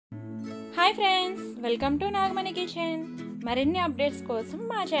Hi friends, welcome to Nagamani kitchen. మరిన్ని updates కోసం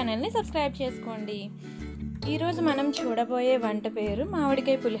మా ఛానల్ని సబ్స్క్రైబ్ చేసుకోండి. ఈరోజు మనం చూడబోయే వంట పేరు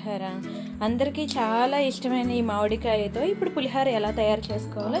మామిడికాయ పులిహోర. అందరికీ చాలా ఇష్టమైన ఈ మామిడికాయతో ఇప్పుడు పులిహోర ఎలా తయారు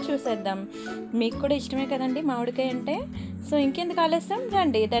చేసుకోవాలో చూసేద్దాం. మీకు కూడా ఇష్టమే కదండి మామిడికాయ అంటే. సో ఇంకెందుకు ఆలస్యం,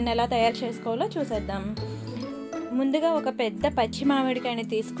 రండి దాన్ని ఎలా తయారు చేసుకోవాలో చూసేద్దాం. ముందుగా ఒక పెద్ద పచ్చి మామిడికాయని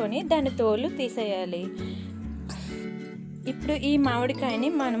తీసుకొని దాని తోలు తీసేయాలి. ఇప్పుడు ఈ మామిడికాయని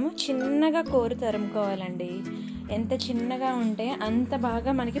మనము చిన్నగా కోరి తరుముకోవాలండి. ఎంత చిన్నగా ఉంటే అంత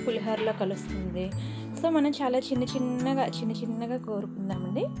బాగా మనకి పులిహోరలో కలుస్తుంది. సో మనం చాలా చిన్న చిన్నగా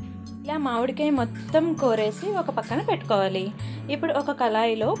కోరుకుందామండి. ఇలా మామిడికాయ మొత్తం కోరేసి ఒక పక్కన పెట్టుకోవాలి. ఇప్పుడు ఒక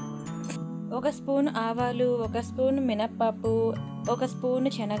కళాయిలో 1 స్పూన్ ఆవాలు, 1 స్పూన్ మినప్పప్పు, 1 స్పూన్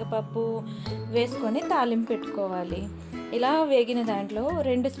శనగపప్పు వేసుకొని తాలింపు పెట్టుకోవాలి. ఇలా వేగిన దాంట్లో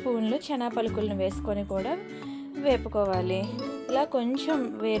 2 స్పూన్లు శనగపలుకులను వేసుకొని కూడా వేపుకోవాలి. ఇలా కొంచెం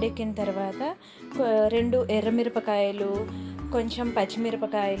వేడెక్కిన తర్వాత 2 ఎర్రమిరపకాయలు, కొంచెం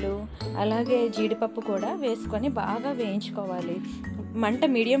పచ్చిమిరపకాయలు, అలాగే జీడిపప్పు కూడా వేసుకొని బాగా వేయించుకోవాలి. మంట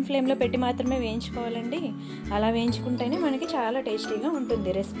మీడియం ఫ్లేమ్లో పెట్టి మాత్రమే వేయించుకోవాలండి. అలా వేయించుకుంటేనే మనకి చాలా టేస్టీగా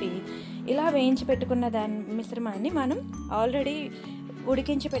ఉంటుంది రెసిపీ. ఇలా వేయించి పెట్టుకున్న మిశ్రమాన్ని మనం ఆల్రెడీ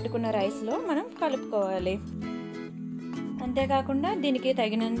ఉడికించి పెట్టుకున్న రైస్లో మనం కలుపుకోవాలి. అంతేకాకుండా దీనికి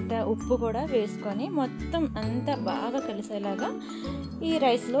తగినంత ఉప్పు కూడా వేసుకొని మొత్తం అంతా బాగా కలిసేలాగా ఈ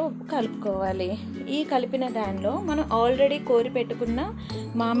రైస్లో కలుపుకోవాలి. ఈ కలిపిన దానిలో మనం ఆల్రెడీ కోరి పెట్టుకున్న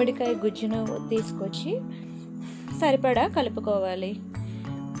మామిడికాయ గుజ్జును తీసుకొచ్చి సరిపడా కలుపుకోవాలి.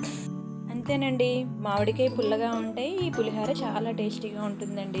 అంతేనండి, మామిడికాయ పుల్లగా ఉంటే ఈ పులిహోర చాలా టేస్టీగా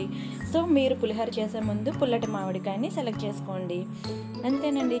ఉంటుందండి. సో మీరు పులిహోర చేసే ముందు పుల్లటి మామిడికాయని సెలెక్ట్ చేసుకోండి.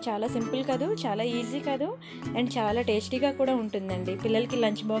 అంతేనండి, చాలా సింపుల్ కాదు, చాలా ఈజీ కాదు, అండ్ చాలా టేస్టీగా కూడా ఉంటుందండి. పిల్లలకి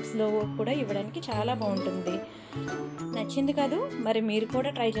లంచ్ బాక్స్లో కూడా ఇవ్వడానికి చాలా బాగుంటుంది. నచ్చింది కాదు, మరి మీరు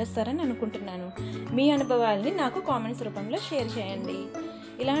కూడా ట్రై చేస్తారని అనుకుంటున్నాను. మీ అనుభవాల్ని నాకు కామెంట్స్ రూపంలో షేర్ చేయండి.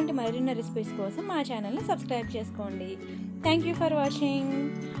 ఇలాంటి మరిన్ని రెసిపీస్ కోసం మా ఛానల్ని సబ్స్క్రైబ్ చేసుకోండి. Thank you for watching.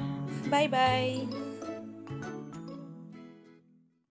 Bye bye.